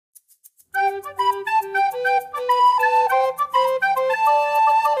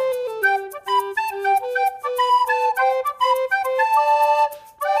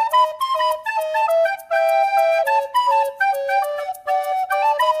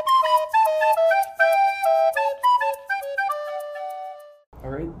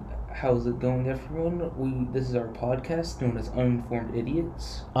How's it going, everyone? This is our podcast known as Uninformed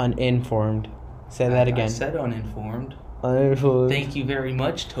Idiots. Uninformed. Say that I again. said uninformed. Uninformed. Thank you very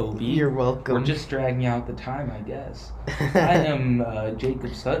much, Toby. You're welcome. We're just dragging out the time, I guess. I am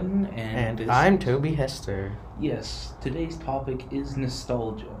Jacob Sutton, and I'm Toby Hester. Yes, today's topic is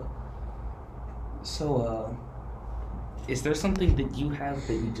nostalgia. So, is there something that you have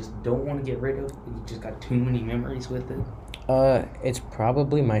that you just don't want to get rid of? You just got too many memories with it? It's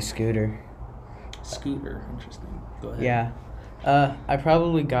probably my scooter. Scooter, interesting. Go ahead. Yeah. I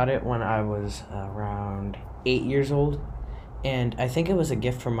probably got it when I was around 8 years old, and I think it was a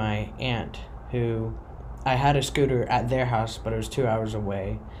gift from my aunt, who I had a scooter at their house, but it was 2 hours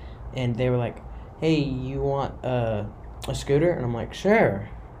away, and they were like, "Hey, you want a scooter?" And I'm like, "Sure."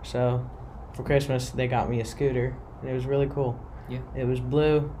 So for Christmas, they got me a scooter, and it was really cool. Yeah. It was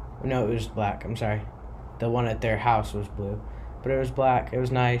blue. No, it was black. I'm sorry. The one at their house was blue, but it was black. It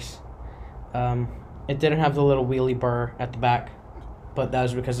was nice. It didn't have the little wheelie burr at the back, but that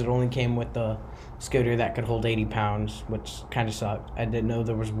was because it only came with the scooter that could hold 80 pounds, which kind of sucked. I didn't know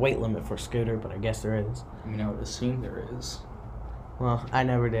there was a weight limit for a scooter, but I guess there is. I mean, I would assume there is. Well, I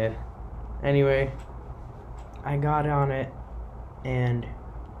never did. Anyway, I got on it, and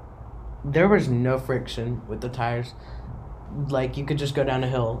there was no friction with the tires. Like, you could just go down a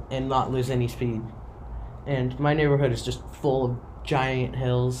hill and not lose any speed. And my neighborhood is just full of giant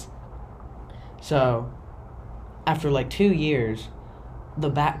hills. So, after like 2 years, the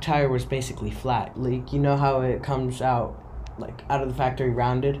back tire was basically flat. Like, you know how it comes out, like, out of the factory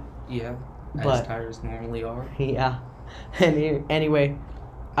rounded? Yeah, But- as tires normally are. Yeah. Anyway,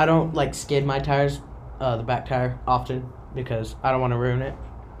 I don't, like, skid my tires, the back tire, often, because I don't want to ruin it.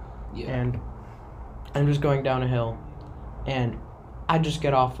 Yeah. And I'm just going down a hill, and I just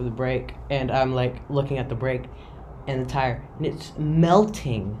get off of the brake, and I'm like looking at the brake and the tire, and it's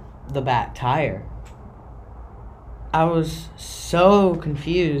melting the back tire. I was so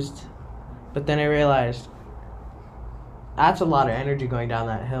confused, but then I realized that's a lot of energy going down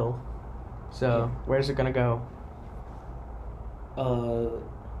that hill. So where's it gonna go?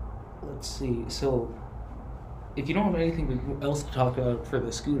 Let's see. So, if you don't have anything else to talk about for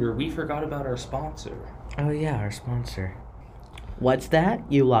the scooter, we forgot about our sponsor. Oh yeah, our sponsor. What's that?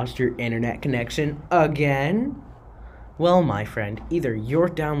 You lost your internet connection again? Well, my friend, either your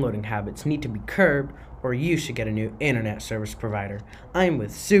downloading habits need to be curbed or you should get a new internet service provider. I'm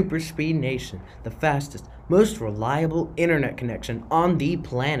with Super Speed Nation, the fastest, most reliable internet connection on the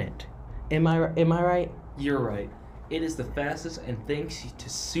planet. Am I right? You're right. It is the fastest, and thanks to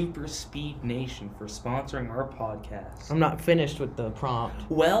Super Speed Nation for sponsoring our podcast. I'm not finished with the prompt.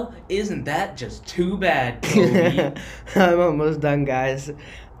 Well, isn't that just too bad, Toby? I'm almost done, guys.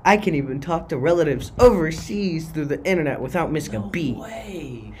 I can even talk to relatives overseas through the internet without missing a beat. No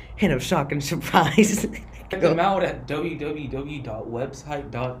way. Hint of shock and surprise. Check them out at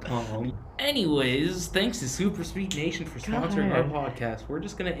www.website.com. Anyways, thanks to Super Speed Nation for sponsoring our podcast. We're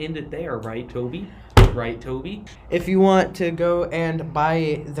just going to end it there, right, Toby? Right, Toby? If you want to go and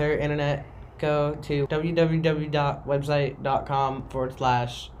buy their internet, go to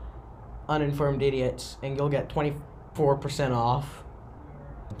www.website.com/uninformedidiots and you'll get 24% off.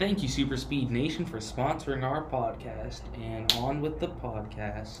 Thank you, Super Speed Nation, for sponsoring our podcast. And on with the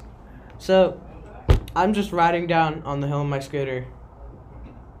podcast. So, I'm just riding down on the hill on my scooter,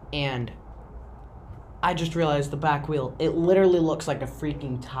 and I just realized the back wheel, it literally looks like a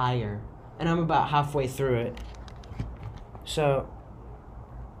freaking tire, and I'm about halfway through it. So,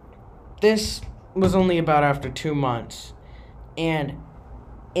 this was only about after 2 months, and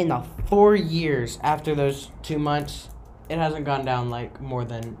in the 4 years after those 2 months, it hasn't gone down like more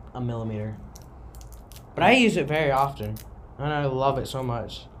than a millimeter. But I use it very often, and I love it so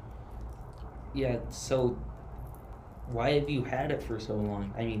much. Yeah, so why have you had it for so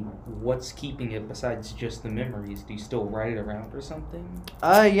long? I mean, what's keeping it besides just the memories? Do you still ride it around or something?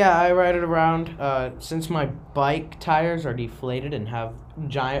 Yeah, I ride it around. Since my bike tires are deflated and have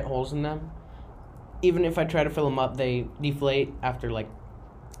giant holes in them, even if I try to fill them up, they deflate after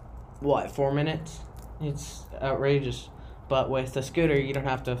 4 minutes? It's outrageous. But with the scooter, you don't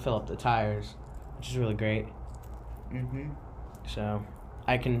have to fill up the tires, which is really great. Mm-hmm. So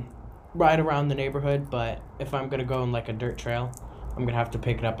I can ride around the neighborhood, but if I'm gonna go on a dirt trail, I'm gonna have to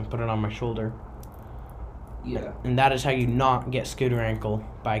pick it up and put it on my shoulder. Yeah. And that is how you not get scooter ankle,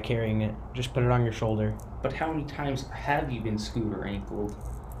 by carrying it. Just put it on your shoulder. But how many times have you been scooter ankled?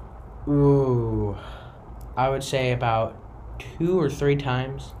 Ooh, I would say about 2 or 3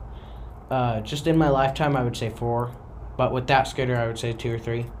 times. Just in my lifetime, I would say 4. But with that scooter, I would say 2 or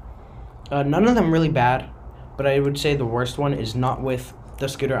 3. None of them really bad, but I would say the worst one is not with the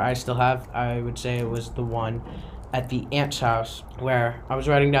scooter I still have, I would say it was the one at the aunt's house where I was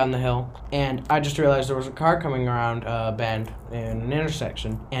riding down the hill and I just realized there was a car coming around a bend in an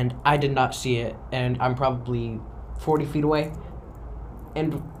intersection and I did not see it, and I'm probably 40 feet away.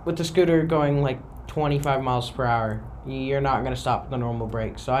 And with the scooter going like 25 miles per hour, you're not going to stop with the normal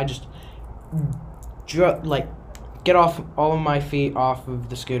brake. So I just get off all of my feet off of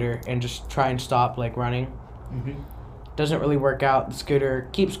the scooter and just try and stop like running. Mm-hmm. Doesn't really work out. The scooter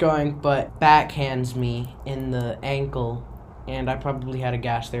keeps going, but backhands me in the ankle, and I probably had a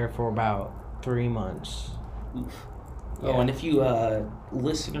gash there for about 3 months. Oof. Yeah. Oh, and if you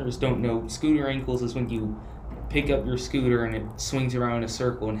listeners don't know, scooter ankles is when you pick up your scooter and it swings around in a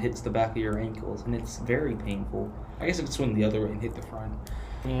circle and hits the back of your ankles, and it's very painful. I guess it could swing the other way and hit the front.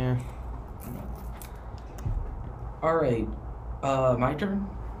 Yeah. All right, my turn.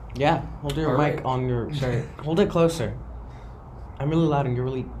 Yeah, hold your All mic right. on your shirt. Hold it closer. I'm really loud and you're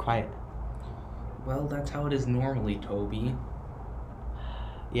really quiet. Well, that's how it is normally, Toby.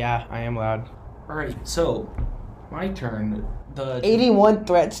 Yeah, I am loud. All right, so my turn. The 81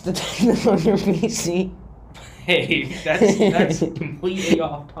 threats detected on your PC. Hey, that's completely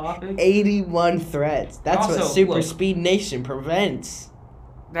off topic. 81 threats. That's Also, what Super look. Speed Nation prevents.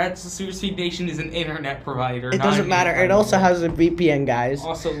 That's Super Speed Nation is an internet provider. It not doesn't an matter. It internet also provider. has a VPN, guys.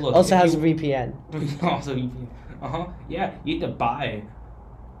 Also, look. Also if has you- a VPN. Also, yeah, you have to buy.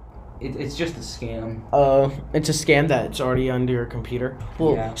 It's just a scam. It's a scam that's already under your computer.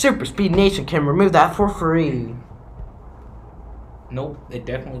 Well, Yeah. Super Speed Nation can remove that for free. Nope, it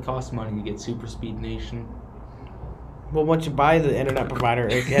definitely costs money to get Super Speed Nation. Well, once you buy the internet provider,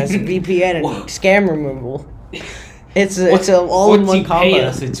 it has a VPN and Whoa. scam removal. It's a Once all-in-one you combo. pay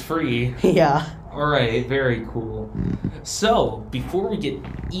us, it's free. Yeah. All right, very cool. So, before we get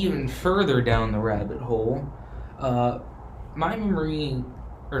even further down the rabbit hole, my memory,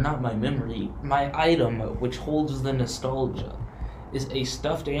 or not my memory, my item which holds the nostalgia is a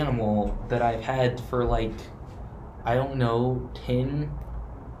stuffed animal that I've had for like, I don't know, 10,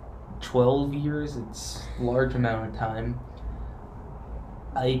 12 years. It's a large amount of time.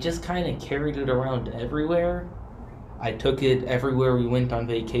 I just kind of carried it around everywhere. I took it everywhere we went on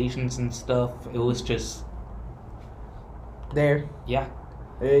vacations and stuff. It was just, There. yeah.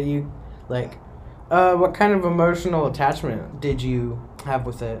 What kind of emotional attachment did you have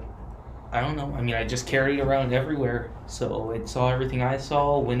with it? I don't know. I mean, I just carried it around everywhere. So it saw everything I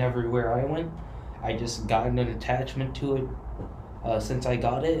saw, went everywhere I went. I just got an attachment to it since I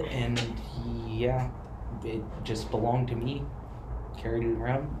got it. And yeah, it just belonged to me. Carried it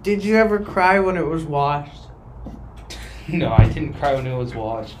around. Did you ever cry when it was washed? No, I didn't cry when it was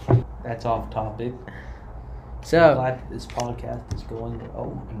washed. That's off topic. I'm So, glad that this podcast is going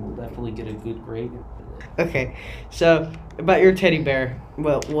well, and we'll definitely get a good grade. okay. So, about your teddy bear.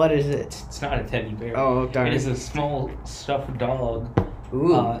 Well, what is it? It's not a teddy bear. Oh, darn. It is a small stuffed dog.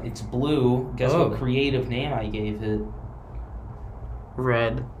 Ooh. It's blue. Guess Oh. what creative name I gave it?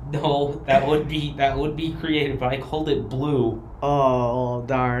 Red. No, that would be creative. I called it Blue. Oh,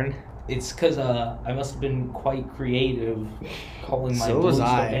 darn. It's because I must have been quite creative calling my So blue was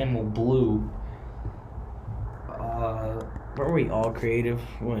stuffed I. animal Blue. Weren't we all creative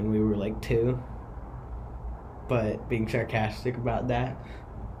when we were like 2? But being sarcastic about that.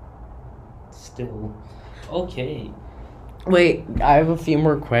 Still. Okay, Wait, I have a few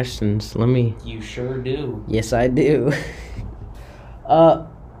more questions. Let me. you sure do. Yes, I do.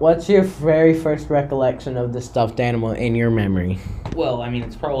 What's your very first recollection of the stuffed animal in your memory? Well, I mean,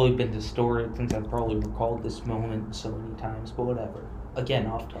 it's probably been distorted since I've probably recalled this moment so many times, but whatever. Again,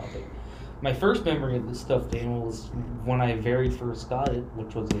 off topic. My first memory of the stuffed animal was when I very first got it,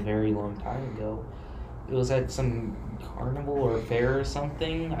 which was a very long time ago. It was at some carnival or fair or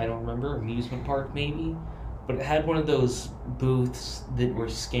something. I don't remember. Amusement park, maybe. But it had one of those booths that were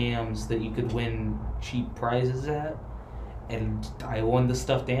scams that you could win cheap prizes at. And I won the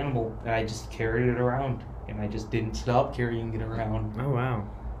stuffed animal, and I just carried it around. And I just didn't stop carrying it around. Oh, wow.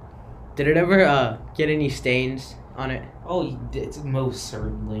 Did it ever get any stains on it? Oh, it's most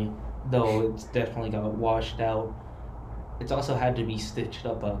certainly. Though it's definitely got washed out. It's also had to be stitched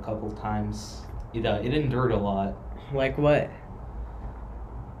up a couple times. It endured a lot. Like what?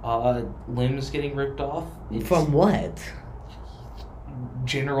 Limbs getting ripped off. It's From what?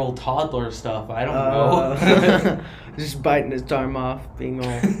 general toddler stuff. I don't know. Just biting his arm off, being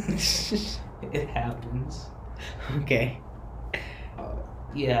all... It happens. Okay.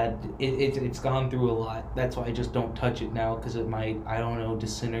 Yeah, it's gone through a lot. That's why I just don't touch it now, because it might, I don't know,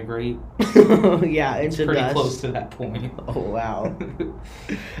 disintegrate. Yeah, It's into pretty dust. close to that point. Oh, wow.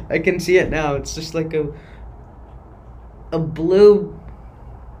 I can see it now. It's just like a blue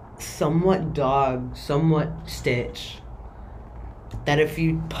somewhat dog, somewhat Stitch. That if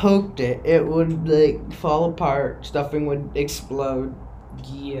you poked it, it would like fall apart. Stuffing would explode,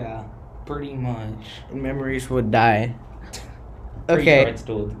 Yeah, pretty much. and memories would die. Pretty Okay. sure I'd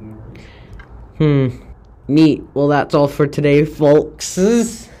still have the memories. Neat. Well, that's all for today, folks.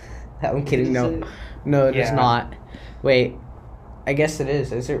 I'm kidding. Is No, it? no, it is Yeah. not. Wait, I guess it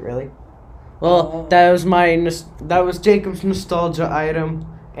is. Is it really? Well, that was Jacob's nostalgia item,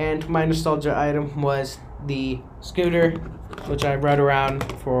 and my nostalgia item was the scooter, which I rode around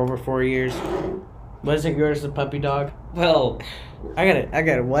for over 4 years. Wasn't yours the puppy dog? Well, I got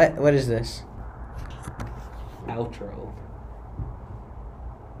it. What is this? outro.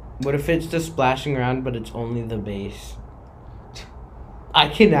 What if it's just splashing around, but it's only the base? I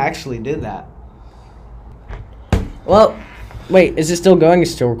can actually do that. Well, wait, is it still going?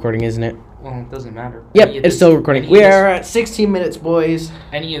 It's still recording, isn't it? Well, it doesn't matter. Yep, Any of it's this- still recording. any We of this- are at 16 minutes, boys.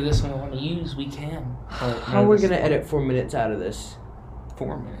 Any of this we want to use, we can. But How are we gonna edit 4 minutes out of this?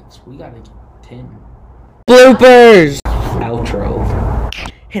 4 minutes. We gotta get 10. Bloopers! Outro.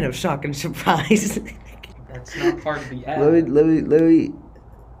 Hint of shock and surprise. That's not part of the ad. let me.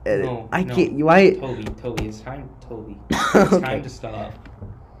 Edit. No, I no. can't. Why? Toby, it's time. Toby, it's Okay. time to stop.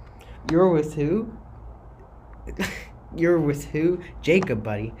 You're with who? You're with who? Jacob,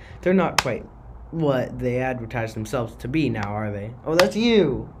 buddy. They're not quite what they advertise themselves to be now, are they? Oh, that's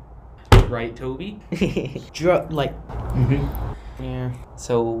you. Right, Toby? Like, yeah.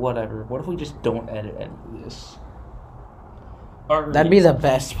 So whatever. What if we just don't edit any of this? Or That'd be the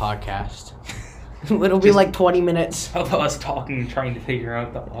best podcast. It'll be Just- like 20 minutes. of us talking, trying to figure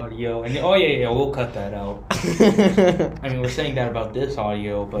out the audio, and oh yeah, we'll cut that out. I mean, we're saying that about this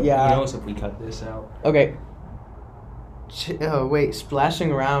audio, but Yeah. who knows if we cut this out? Okay. Oh, wait.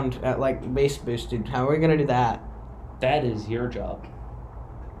 Splashing around at like base boosted. How are we gonna do that? That is your job.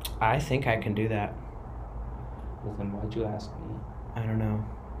 I think I can do that. Well, then why'd you ask me? I don't know.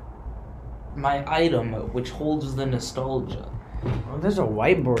 My item, which holds the nostalgia. Oh, there's a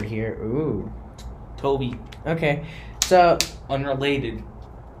whiteboard here. Ooh. Toby, Okay. So, unrelated.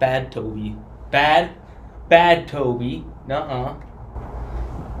 Bad Toby. Bad Toby. Nuh-uh.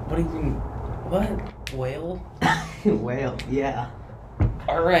 What do you think? What? Whale? whale. Yeah.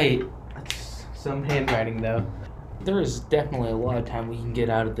 Alright. That's some handwriting though. There is definitely a lot of time we can get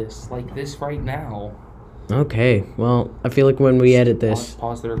out of this. Like this right now. Okay. Well, I feel like when we edit this.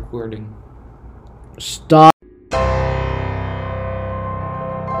 Pause the recording. Stop.